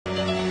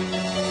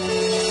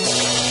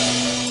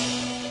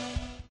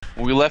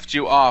When we left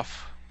you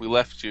off, we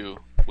left you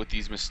with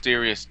these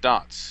mysterious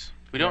dots.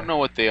 We Yeah. don't know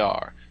what they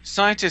are.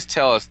 Scientists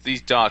tell us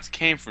these dots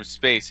came from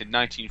space in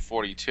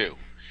 1942.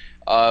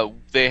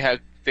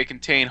 They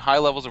contain high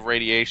levels of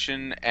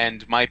radiation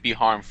and might be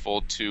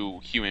harmful to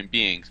human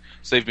beings.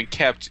 So they've been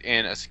kept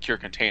in a secure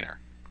container.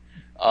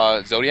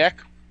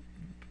 Zodiac?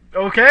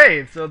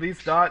 Okay, so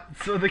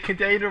the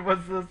container was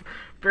this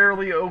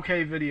fairly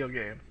okay video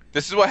game.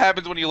 This is what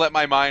happens when you let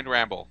my mind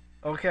ramble.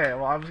 Okay,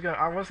 well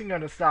I wasn't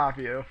gonna stop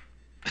you.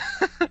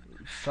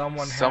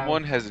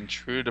 Someone has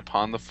intruded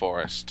upon the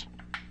forest.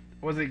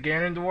 Was it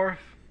Ganondorf?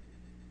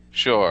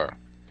 Sure.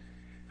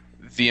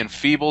 The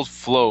enfeebled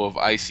flow of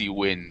icy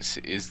winds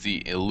is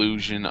the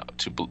illusion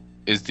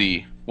is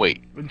the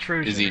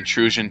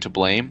intrusion to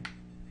blame?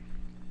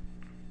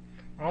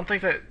 I don't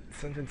think that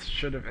sentence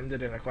should have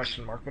ended in a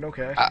question mark, but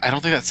okay. I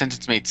don't think that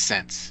sentence made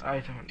sense. I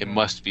don't It know.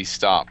 must be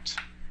stopped.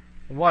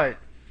 What?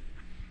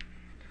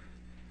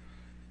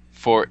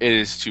 For it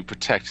is to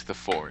protect the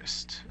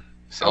forest.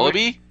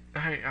 Celebi?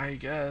 I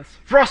guess.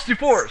 Frosty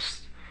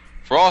Forest!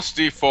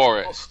 Frosty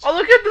Forest. Oh,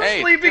 look at the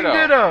Hey, sleeping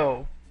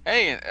Ditto!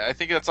 Hey, I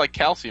think that's like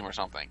calcium or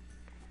something.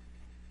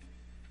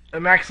 A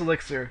max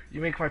elixir.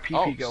 You make my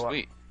PP go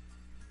sweet.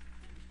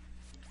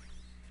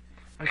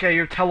 up. Okay,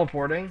 you're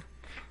teleporting.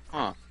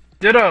 Huh.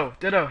 Ditto!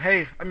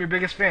 Hey, I'm your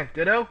biggest fan.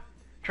 Ditto?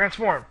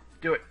 Transform.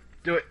 Do it.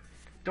 Don't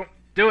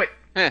do it.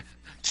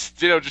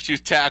 Ditto just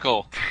use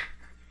tackle.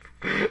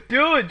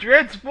 Do it!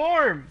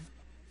 Transform!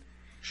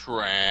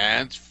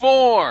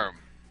 Transform!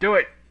 Do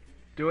it.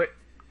 Do it.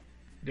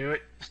 Do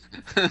it.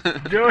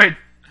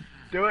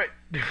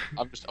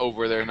 I'm just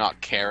over there not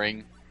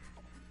caring.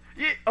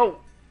 Yeah, oh,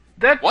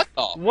 that's... What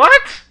the?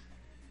 What?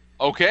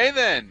 Okay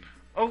then.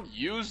 Oh,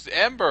 Use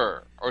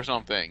Ember or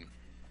something.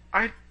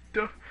 I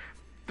don't...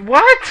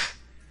 What?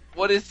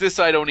 What is this?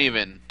 I don't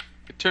even.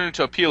 It turned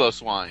into a Pilo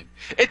swine.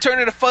 It turned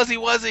into Fuzzy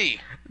Wuzzy.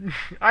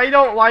 I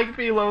don't like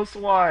Philo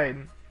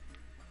Swine.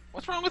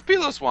 What's wrong with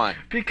Pilo swine?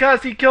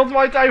 Because he killed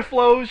my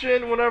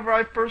Typhlosion whenever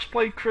I first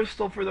played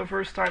Crystal for the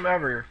first time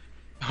ever.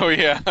 Oh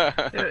yeah.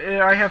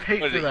 I have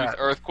hate What for did it use? that.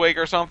 Earthquake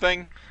or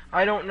something?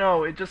 I don't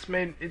know. It just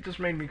made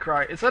me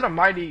cry. Is that a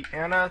Mighty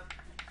Anna?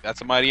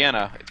 That's a Mighty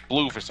Anna. It's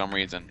blue for some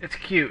reason. It's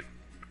cute.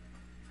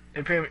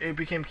 It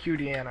became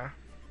Cutie Anna.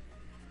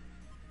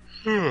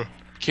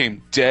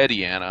 Became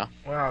Deady Anna.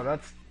 Wow,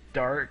 that's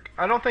dark.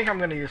 I don't think I'm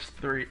gonna use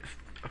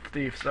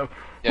Thief. So.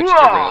 Yeah, just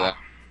get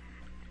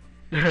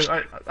rid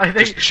of that. I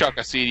think. Just chuck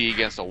a CD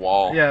against a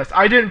wall. Yes,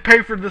 I didn't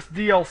pay for this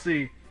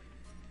DLC.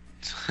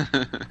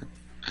 I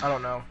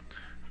don't know.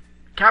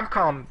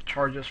 Capcom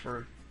charges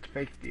for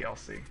fake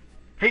DLC.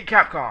 Hate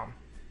Capcom. ...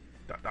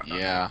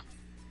 Yeah.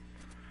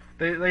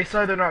 They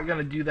said they're not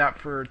gonna do that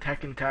for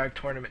Tekken Tag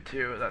Tournament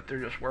 2. That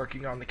they're just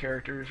working on the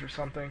characters or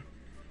something.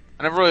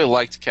 I never really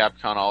liked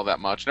Capcom all that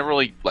much. Never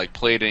really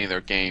played any of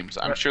their games.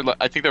 I'm sure.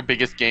 I think their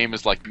biggest game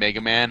is like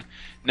Mega Man.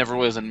 Never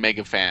was a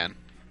Mega fan.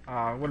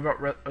 What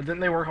about didn't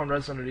they work on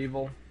Resident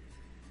Evil?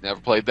 Never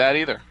played that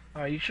either.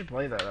 You should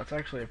play that. That's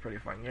actually a pretty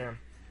fun game.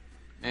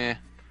 Eh.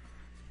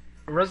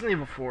 Resident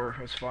Evil 4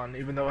 was fun,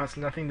 even though it has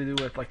nothing to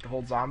do with like the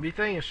whole zombie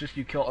thing. It's just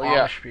you kill Oh,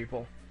 yeah. Amish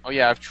people. Oh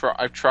yeah,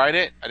 I've tried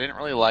it. I didn't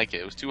really like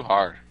it. It was too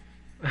hard.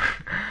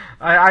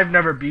 I've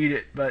never beat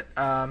it, but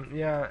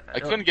yeah. I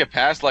couldn't get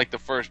past like the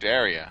first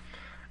area.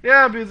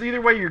 Yeah, because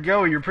either way you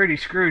go, you're pretty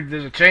screwed.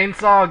 There's a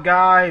chainsaw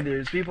guy.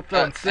 There's people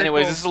throwing sickles.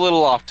 Anyways, this is a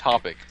little off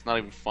topic. It's not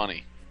even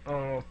funny.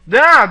 Oh,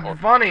 yeah, Or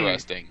funny.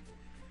 interesting.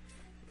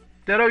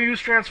 Ditto use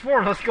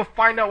transform. Let's go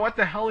find out what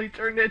the hell he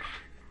turned in.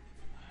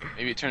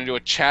 Maybe it turned into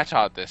a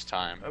chatot this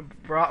time.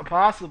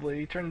 Possibly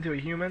he turned into a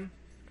human.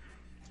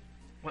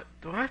 What?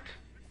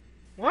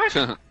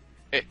 What?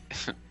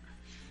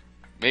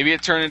 Maybe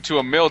it turned into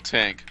a mill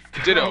tank.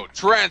 Ditto,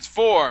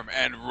 transform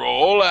and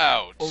roll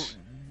out. Oh,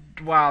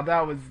 wow,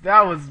 that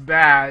was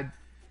bad.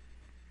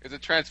 It's a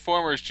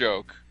Transformers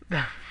joke.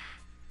 That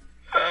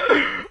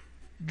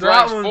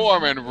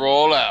Transform and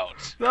roll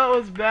out.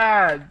 was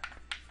bad.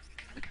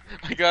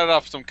 I got it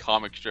off some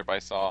comic strip I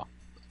saw.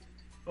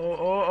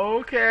 Oh,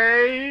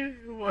 okay.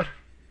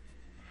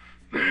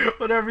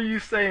 Whatever you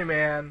say,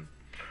 man.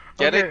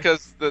 Get Okay. it?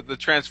 Because the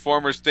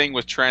Transformers thing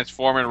was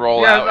transform and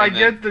roll Yes, out. I and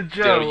get then the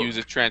Ditto joke.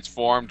 uses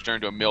transform to turn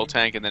into a mill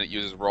tank, and then it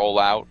uses roll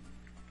out.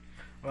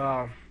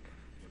 Wow.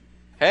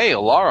 Hey,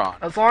 Laron.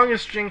 As long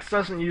as Jinx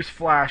doesn't use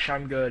Flash,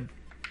 I'm good.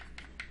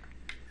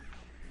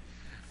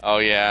 Oh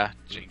yeah,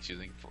 Jinx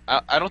using.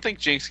 I don't think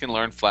Jinx can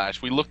learn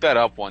Flash. We looked that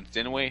up once,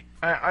 didn't we?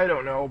 I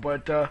don't know,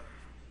 but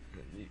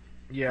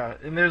yeah.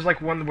 And there's like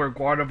one where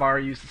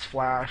Gardevoir uses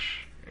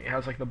Flash. He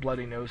has like the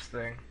bloody nose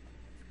thing.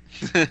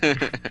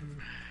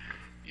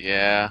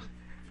 Yeah.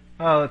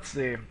 Oh, let's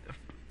see.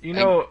 You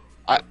know,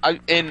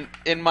 In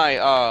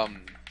my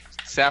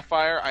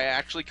Sapphire, I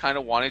actually kind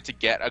of wanted to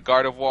get a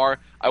Gardevoir.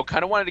 I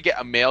kind of wanted to get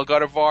a male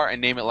Gardevoir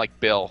and name it like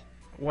Bill.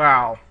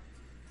 wow.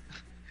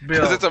 Bill.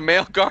 Because it's a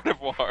male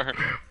Gardevoir.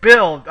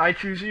 Bill, I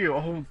choose you.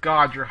 Oh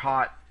God, you're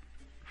hot.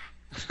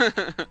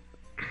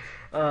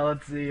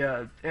 Let's see.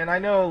 And I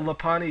know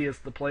Lopunny is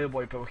the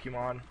Playboy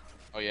Pokemon.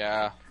 Oh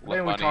yeah. I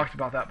think we Lopunny. talked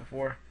about that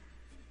before.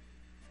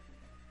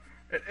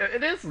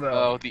 It is though.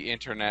 Oh, the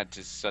internet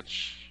is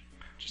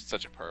just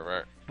such a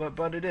pervert.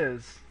 But it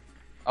is.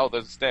 Oh,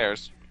 there's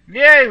stairs.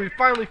 Yay! We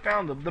finally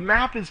found them. The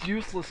map is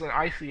useless in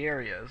icy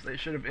areas. They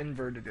should have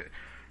inverted it.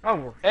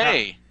 Oh,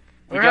 Hey,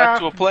 we we're got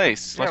to a half-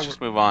 place. yeah, Let's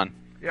just move on.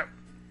 Yep.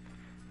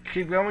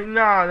 Keep going.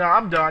 No,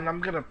 I'm done.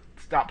 I'm gonna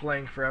stop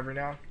playing forever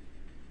now.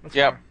 That's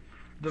Yep. fine.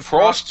 The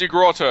Frosty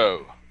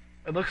Grotto.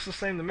 It looks the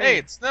same to me. Hey,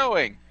 it's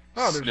snowing.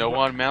 Oh, there's Snow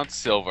one- on Mount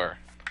Silver.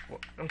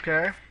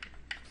 Okay.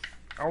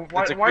 Oh,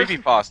 It's a why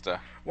creepypasta.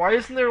 why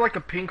isn't there like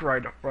a pink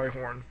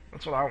Rhyhorn?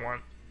 That's what I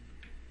want.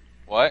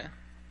 What?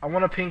 I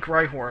want a pink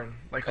Rhyhorn,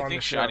 like I on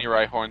think the show. shiny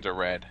Rhyhorns are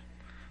red.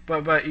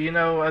 But you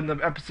know, in the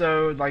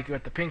episode, like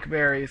with the pink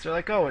berries, they're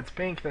like, oh, it's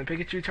pink. Then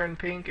Pikachu turned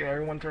pink, and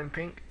everyone turned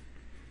pink.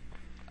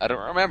 I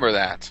don't remember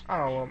that.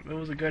 Oh, well, it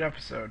was a good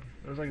episode.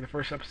 It was like the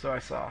first episode I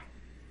saw.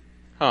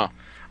 Huh.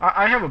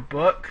 I have a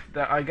book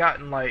that I got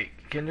in like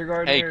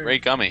kindergarten. Hey, or-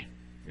 great gummy.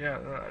 Yeah,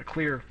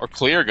 clear. Or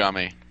clear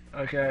gummy.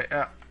 Okay.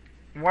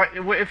 Why?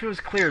 If it was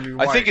clear, it'd be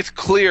white. I think it's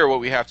clear what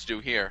we have to do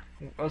here.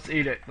 Let's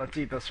eat it. Let's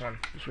eat this one.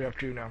 Because we have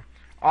two now.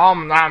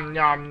 Nom nom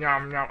nom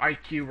nom.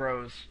 IQ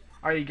rose.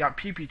 I got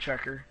pee-pee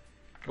checker.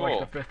 For Cool.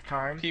 like the 5th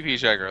time. PP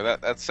checker.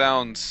 That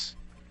sounds.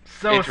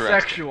 So Interesting.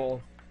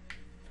 sexual.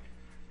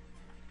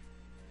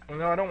 Well,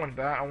 no, I don't want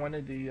that. I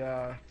wanted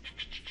the.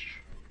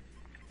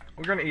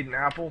 We're gonna eat an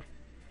apple.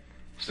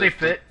 Stay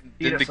fit.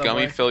 Eat Did a the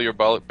gummy Subway. fill your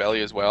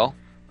belly as well?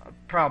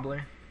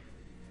 Probably.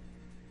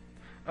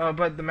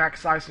 But the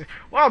max size.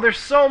 Wow, there's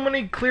so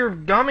many clear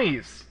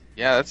gummies.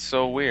 Yeah, that's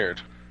so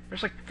weird.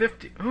 There's like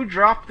 50. Who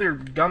dropped their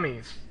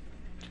gummies?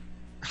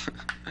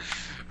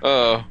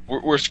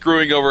 We're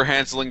screwing over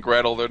Hansel and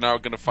Gretel. They're now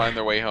gonna find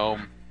their way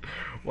home.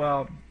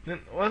 Well,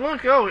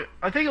 look. Oh,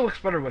 I think it looks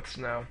better with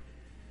snow.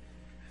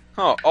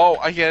 Huh. Oh,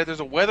 I get it. There's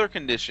a weather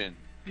condition.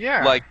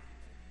 Yeah. Like,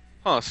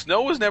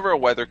 snow was never a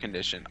weather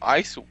condition.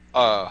 Ice,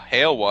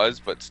 hail was,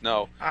 but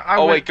snow.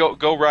 I Wait,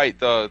 go right.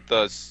 The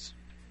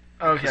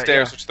Okay.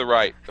 stairs Yeah. to the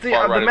right. The See,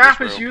 far right the of map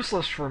this is room.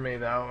 useless for me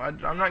though.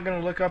 I'm not gonna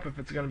look up if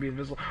it's gonna be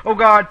invisible. Oh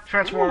God,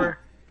 Transformer.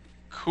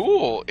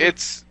 Cool.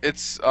 It's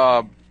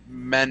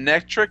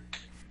Manectric.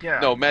 Yeah.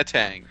 No,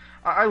 Metang.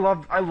 I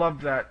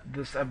love that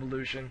this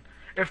evolution.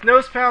 If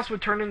Nosepass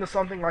would turn into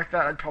something like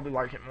that, I'd probably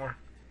like it more.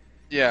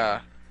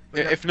 Yeah.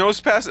 Yeah. If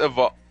Nosepass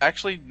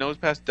actually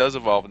Nosepass does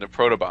evolve into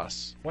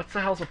Protobus. What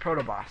the hell's a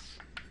Protobus?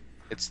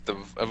 It's the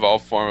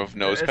evolved form of It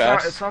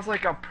Nosepass. sounds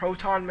like a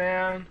Proton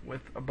Man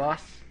with a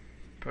bus.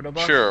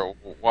 Protobus. Sure,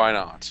 why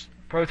not?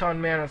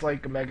 Proton Man is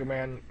like a Mega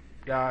Man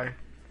guy.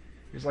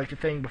 He's like the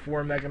thing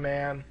before Mega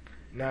Man.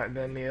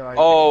 Then he like.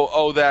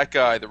 Oh, that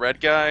guy, the red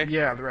guy.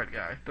 Yeah, the red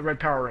guy, the red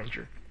Power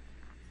Ranger.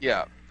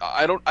 Yeah,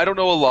 I don't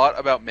know a lot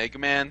about Mega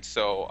Man,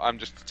 so I'm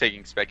just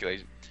taking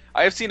speculation.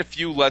 I have seen a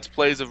few Let's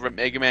Plays of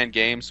Mega Man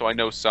games, so I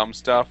know some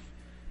stuff.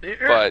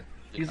 But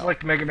He's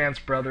like Mega Man's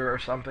brother or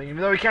something.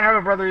 Even though he can't have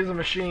a brother, he's a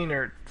machine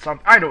or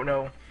something. I don't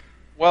know.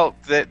 well,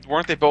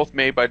 weren't they both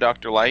made by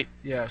Dr. Light?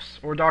 Yes,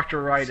 or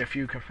Dr. Wright if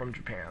you come from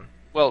Japan.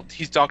 Well,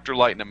 he's Dr.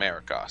 Light in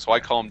America, so I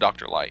call him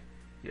Dr. Light.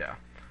 Yeah.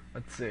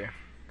 Let's see.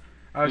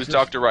 Who's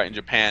Dr. Wright in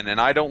Japan, and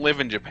I don't live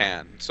in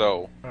Japan,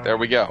 so there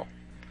we go.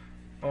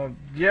 Oh,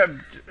 yeah.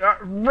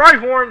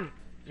 Rhyhorn!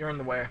 You're in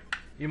the way.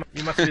 You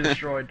must be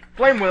destroyed.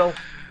 Flame Will!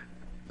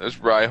 There's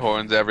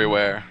Rhyhorns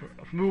everywhere.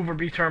 Move or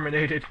be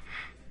terminated.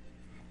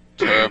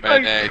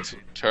 Terminate.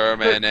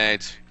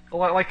 Terminate.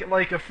 Like a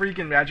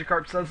freaking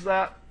Magikarp says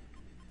that.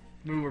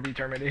 Move or be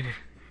terminated.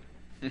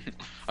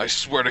 I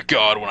swear to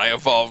God, when I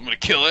evolve, I'm gonna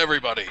kill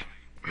everybody.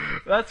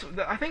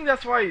 I think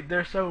that's why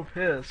they're so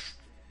pissed.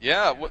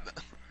 Yeah,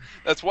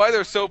 that's why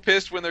they're so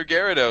pissed when they're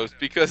Gyarados,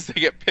 because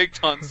they get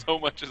picked on so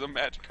much as a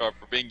Magikarp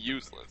for being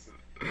useless.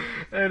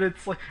 And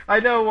it's like I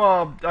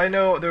know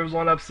there was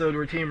one episode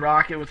where Team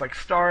Rocket was like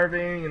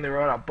starving and they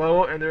were on a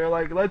boat and they were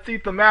like, let's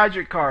eat the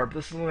Magikarp.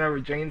 This is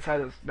whenever James had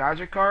his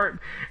Magikarp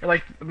and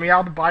like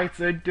Meowth bites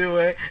into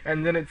it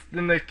and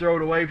then they throw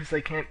it away because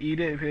they can't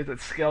eat it because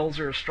its scales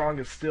are as strong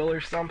as steel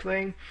or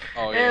something.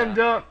 Oh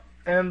yeah.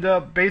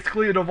 And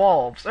basically it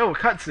evolves. Oh, a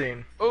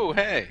cutscene. Oh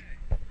hey,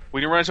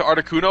 we didn't run into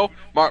Articuno,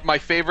 my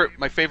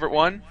favorite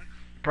one.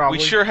 Probably.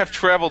 We sure have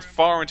traveled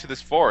far into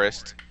this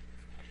forest.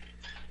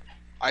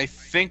 I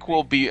think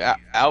we'll be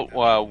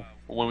out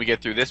when we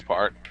get through this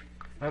part.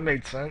 That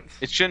made sense.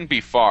 It shouldn't be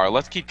far.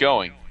 Let's keep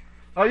going.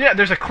 Oh yeah,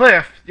 there's a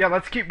cliff. Yeah,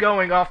 let's keep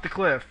going off the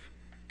cliff.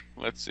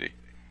 Let's see.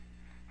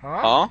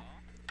 Huh?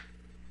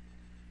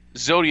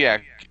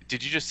 Zodiac,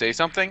 did you just say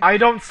something? I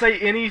don't say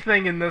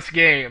anything in this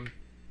game.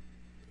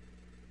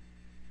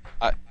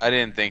 I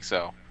didn't think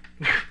so.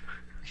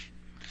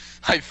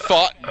 I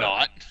thought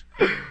not.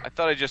 I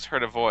thought I just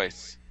heard a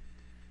voice.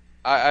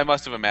 I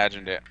must have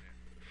imagined it.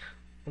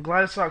 I'm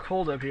glad it's not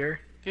cold up here.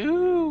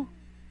 You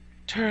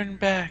turn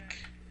back.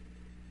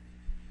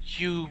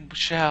 You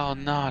shall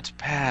not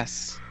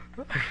pass.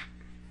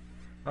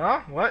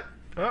 Huh? What?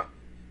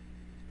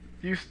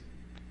 You.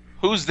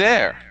 Who's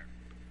there?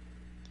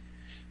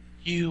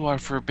 You are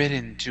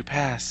forbidden to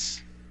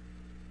pass.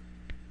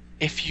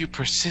 If you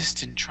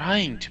persist in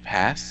trying to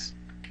pass,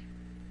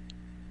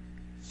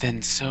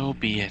 then so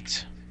be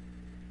it.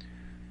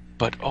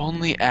 but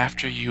only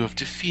after you have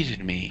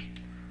defeated me.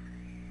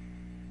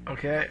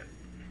 Okay.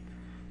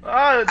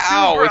 Ah, it's too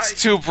Ow, bright.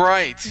 it's too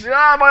bright.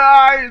 Ah, my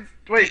eyes.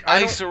 Wait, The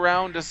ice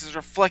around us is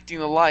reflecting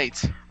the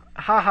light.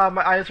 Haha,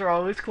 my eyes are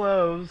always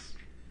closed.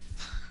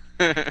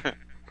 Oh,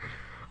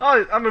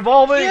 I'm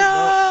evolving.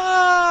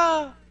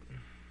 Yeah!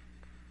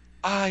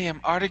 I am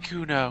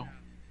Articuno,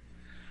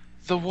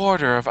 the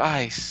warder of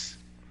ice.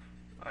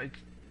 I,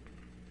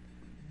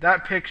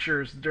 that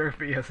picture's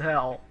derpy as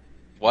hell.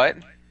 What?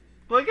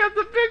 Look at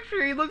the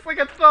picture. He looks like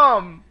a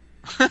thumb.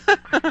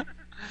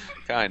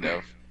 Kind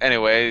of.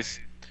 Anyways,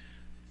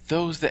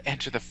 those that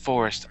enter the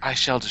forest I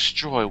shall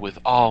destroy with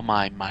all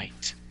my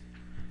might.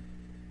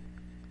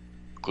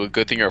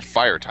 Good thing you're a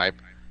fire type.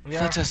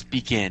 Yeah. Let us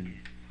begin.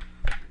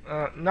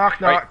 Knock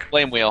knock. Right,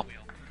 flame wheel.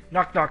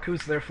 Knock knock.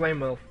 Who's there? Flame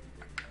wheel.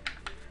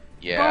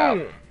 Yeah.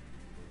 Boom.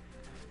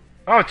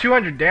 Oh,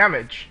 200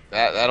 damage.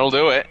 That'll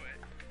do it.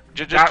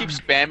 Just keep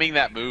spamming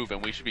that move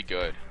and we should be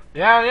good.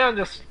 Yeah,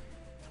 just.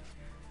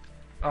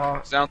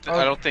 I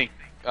don't think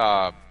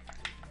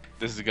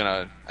this is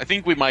gonna. I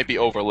think we might be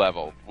over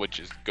level, which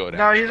is good.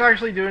 No, he's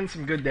actually doing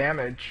some good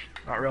damage.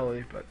 Not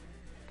really, but.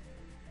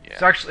 Yeah.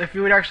 It's actually, if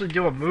he would actually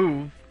do a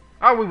move.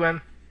 Oh, we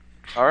win.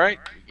 All right,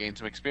 we gain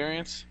some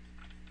experience.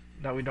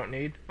 No, we don't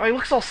need. Oh, he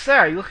looks all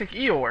sad. He looks like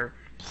Eeyore.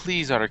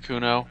 Please,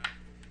 Articuno.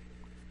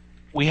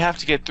 We have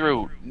to get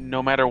through,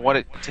 no matter what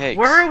it takes.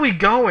 Where are we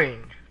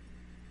going?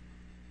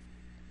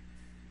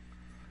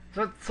 Is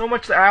that so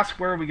much to ask?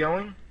 Where are we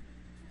going?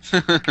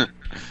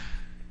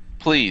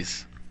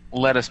 Please,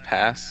 let us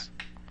pass.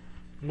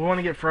 We want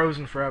to get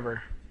frozen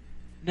forever.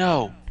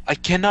 No, I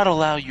cannot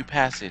allow you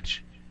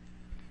passage.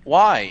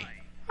 Why?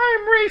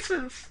 I'm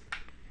racist.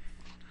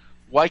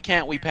 Why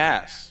can't we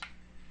pass?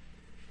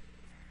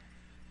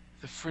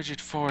 The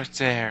frigid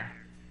forest air.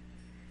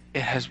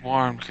 It has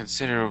warmed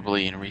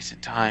considerably in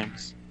recent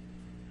times.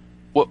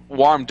 What,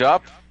 warmed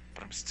up?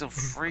 But I'm still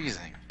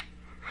freezing.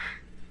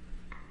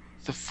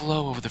 The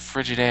flow of the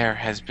frigid air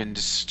has been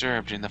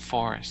disturbed in the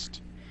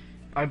forest.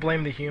 I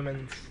blame the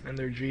humans and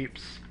their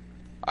jeeps.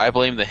 I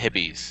blame the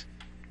hippies.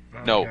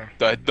 Okay. No,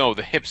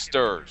 the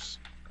hipsters.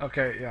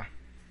 Okay, yeah.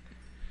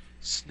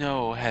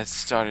 Snow has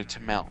started to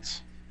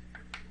melt.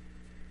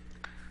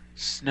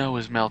 Snow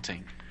is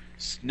melting.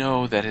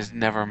 Snow that has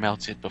never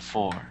melted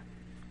before.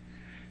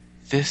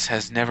 This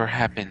has never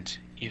happened,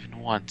 even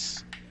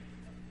once.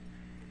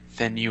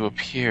 Then you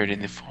appeared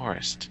in the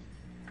forest.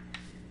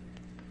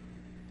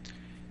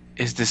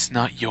 Is this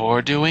not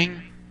your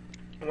doing?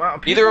 Wow,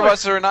 Neither of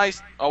us are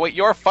nice. Oh wait,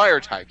 you're a fire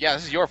type. Yeah,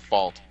 this is your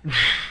fault.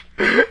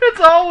 It's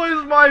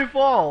always my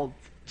fault.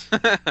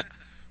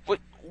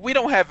 We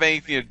don't have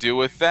anything to do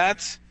with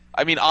that.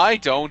 I mean, I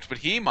don't, but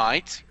he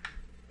might.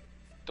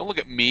 Don't look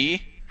at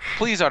me.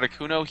 Please,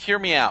 Articuno, hear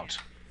me out.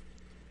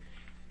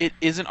 It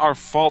isn't our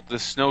fault the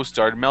snow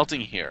started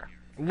melting here.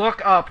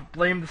 Look up,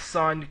 blame the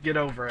sun, get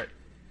over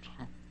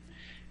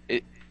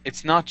it.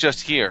 It's not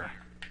just here.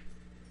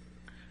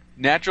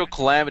 Natural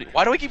calamity.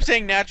 Why do I keep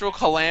saying natural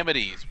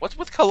calamities? What's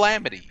with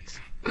calamities?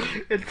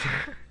 It's...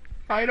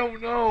 I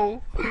don't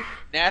know.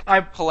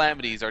 Natural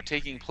calamities are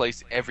taking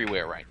place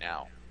everywhere right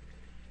now.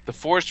 The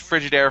forest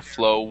frigid air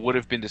flow would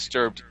have been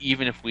disturbed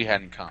even if we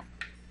hadn't come.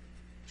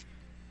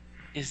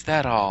 Is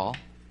that all?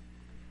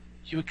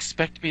 You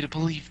expect me to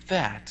believe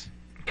that?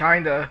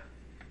 Kinda.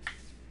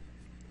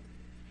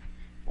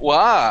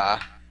 Wah!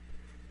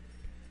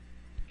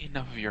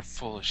 Enough of your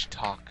foolish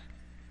talk.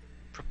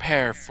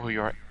 Prepare for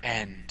your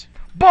end.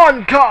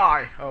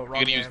 Bankai! Oh, wrong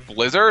You gonna use man.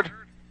 Blizzard?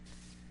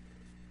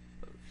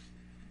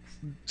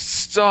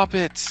 Stop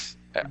it!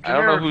 I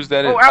don't know whose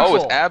that is. Oh, Oh,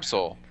 it's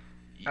Absol.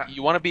 Absol.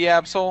 You want to be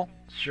Absol?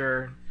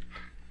 Sure.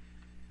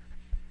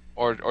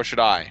 Or should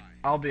I?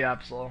 I'll be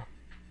Absol.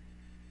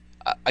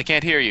 I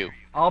can't hear you.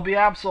 I'll be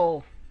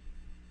Absol.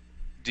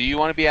 Do you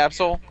want to be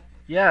Absol?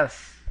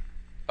 Yes.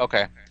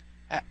 Okay.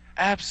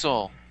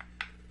 Absol.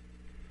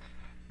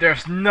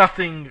 There's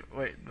nothing...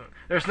 Wait. No.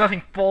 There's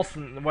nothing false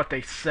in what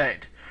they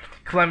said.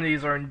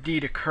 Calamities are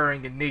indeed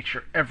occurring in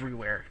nature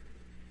everywhere.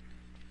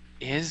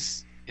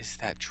 Is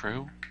that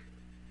true?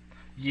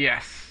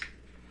 Yes.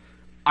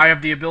 I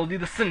have the ability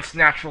to sense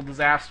natural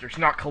disasters,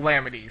 not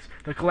calamities.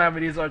 The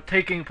calamities are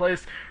taking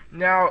place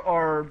now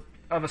are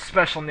of a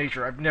special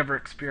nature. I've never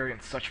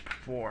experienced such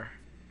before.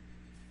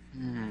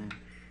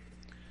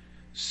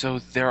 So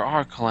there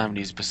are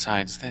calamities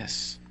besides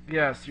this.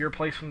 Yes, your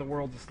place in the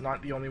world is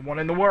not the only one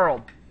in the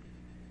world.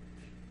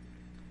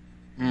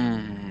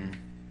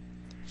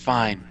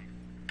 Fine.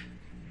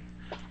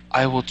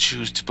 I will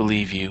choose to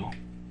believe you.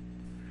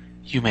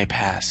 You may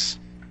pass.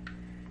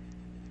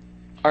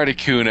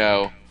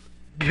 Articuno.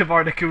 Give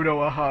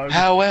Articuno a hug.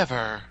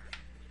 However...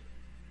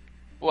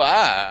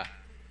 Wah!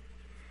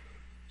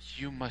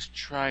 You must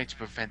try to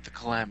prevent the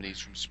calamities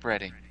from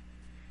spreading.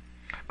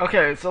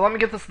 Okay, so let me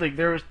get this thing.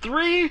 There's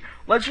 3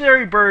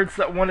 legendary birds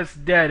that want us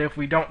dead if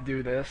we don't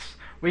do this.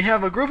 We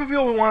have a group of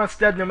people who want us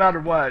dead no matter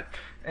what,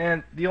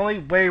 and the only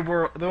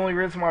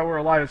reason why we're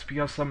alive is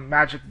because of some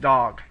magic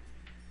dog.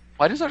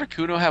 Why does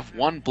Articuno have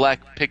one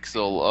black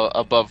pixel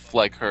above,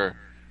 like, her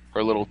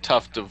little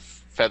tuft of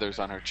feathers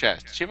on her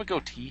chest. Does she have a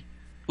goatee?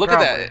 Look at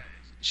Probably. that.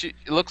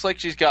 It looks like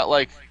she's got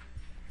like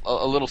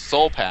a little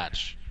soul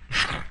patch.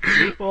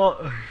 See?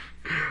 Well,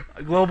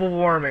 global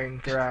warming,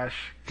 Thrash.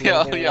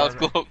 Yeah, Global yeah. Let's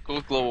warming. go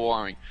with global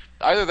warming.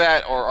 Either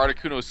that or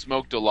Articuno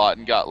smoked a lot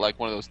and got like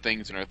one of those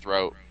things in her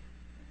throat.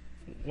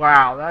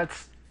 Wow,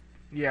 that's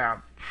yeah.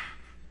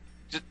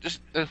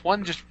 Just there's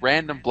one just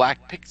random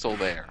black pixel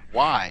there.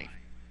 Why?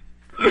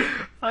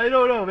 I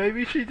don't know.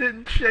 Maybe she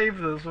didn't shave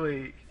this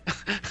week.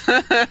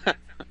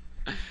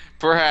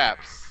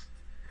 Perhaps.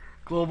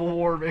 Global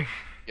warming.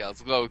 Yeah,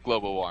 let's go with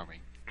global warming.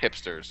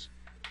 Hipsters.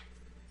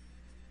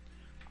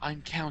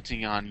 I'm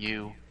counting on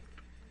you.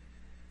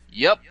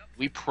 Yep,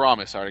 we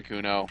promise,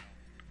 Articuno.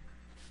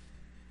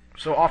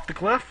 So off the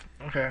cliff?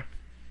 Okay.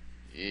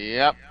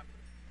 Yep.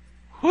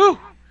 Whew!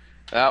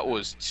 That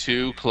was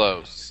too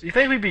close. You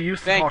think we'd be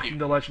used to Thank talking you.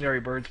 to legendary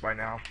birds by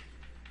now?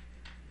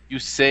 You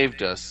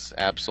saved us,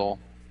 Absol.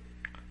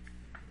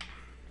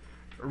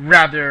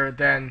 Rather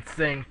than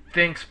saying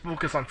things,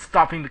 focus on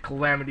stopping the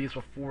calamities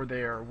before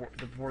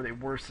they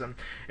worsen.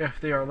 If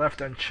they are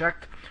left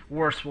unchecked,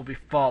 worse will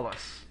befall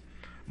us.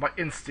 My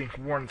instinct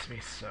warns me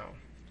so.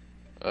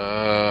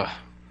 I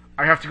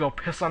have to go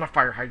piss on a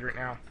fire hydrant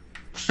now.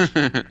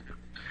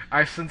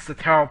 I sense the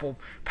terrible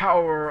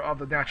power of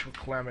the natural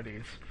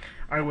calamities.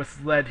 I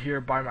was led here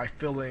by my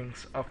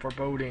feelings of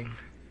foreboding.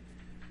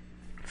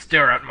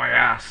 Stare at my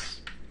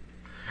ass.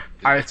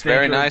 It's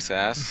very nice,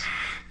 ass.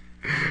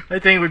 I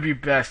think it would be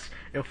best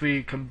if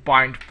we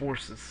combined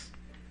forces.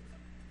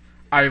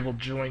 I will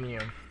join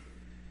you.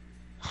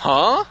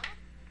 Huh?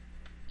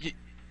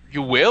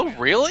 You will?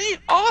 Really?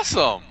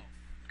 Awesome!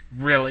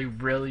 Really,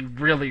 really,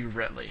 really,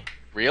 really.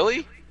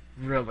 Really?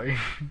 Really.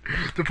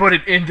 To put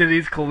an end to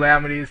these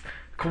calamities,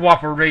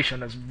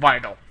 cooperation is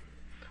vital.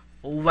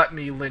 Let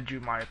me lend you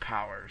my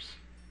powers.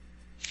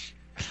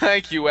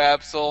 Thank you,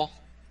 Absol.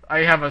 I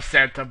have a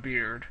Santa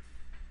beard.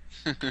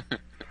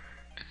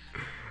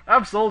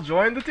 Absol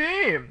joined the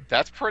team.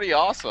 That's pretty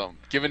awesome.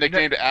 Give a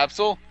nickname to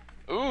Absol?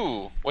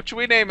 Ooh, what should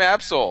we name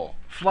Absol?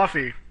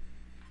 Fluffy.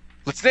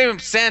 Let's name him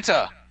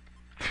Santa.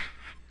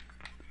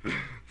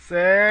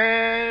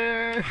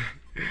 I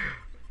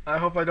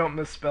hope I don't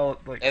misspell it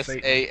like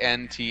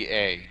Satan.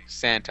 Santa.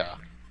 Santa.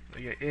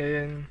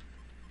 In.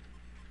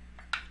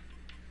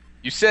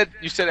 You said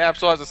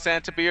Absol has a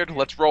Santa beard?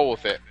 Let's roll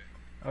with it.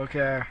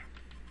 Okay.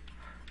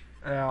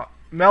 Now,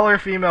 male or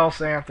female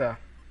Santa?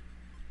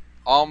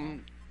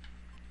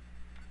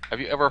 Have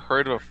you ever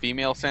heard of a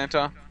female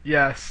Santa?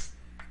 Yes.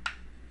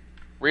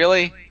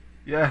 Really?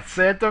 Yeah,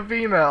 Santa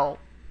female.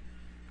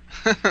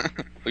 Well,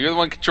 you're the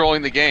one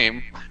controlling the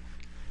game.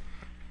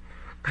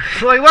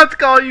 Like, let's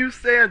call you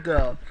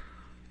Santa.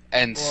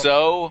 And Well-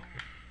 so,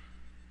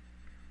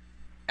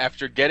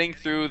 after getting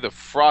through the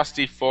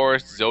Frosty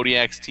Forest,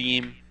 Zodiac's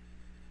team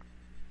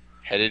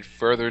headed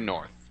further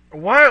north.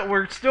 What?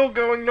 We're still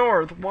going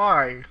north.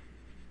 Why?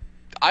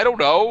 I don't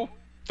know.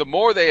 The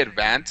more they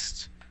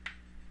advanced,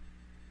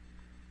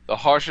 the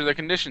harsher the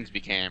conditions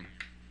became.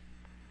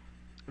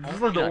 Is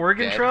this Oh, like the you're not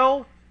Oregon dead.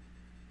 Trail?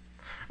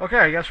 Okay,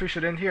 I guess we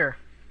should end here.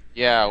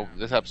 Yeah,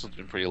 this episode's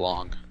been pretty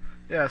long.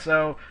 Yeah,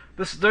 so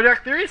this is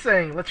Zodiac Theory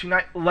saying, let's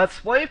unite, let's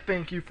play.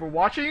 Thank you for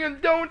watching,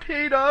 and don't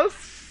hate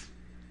us.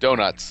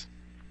 Doughnuts.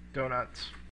 Donuts.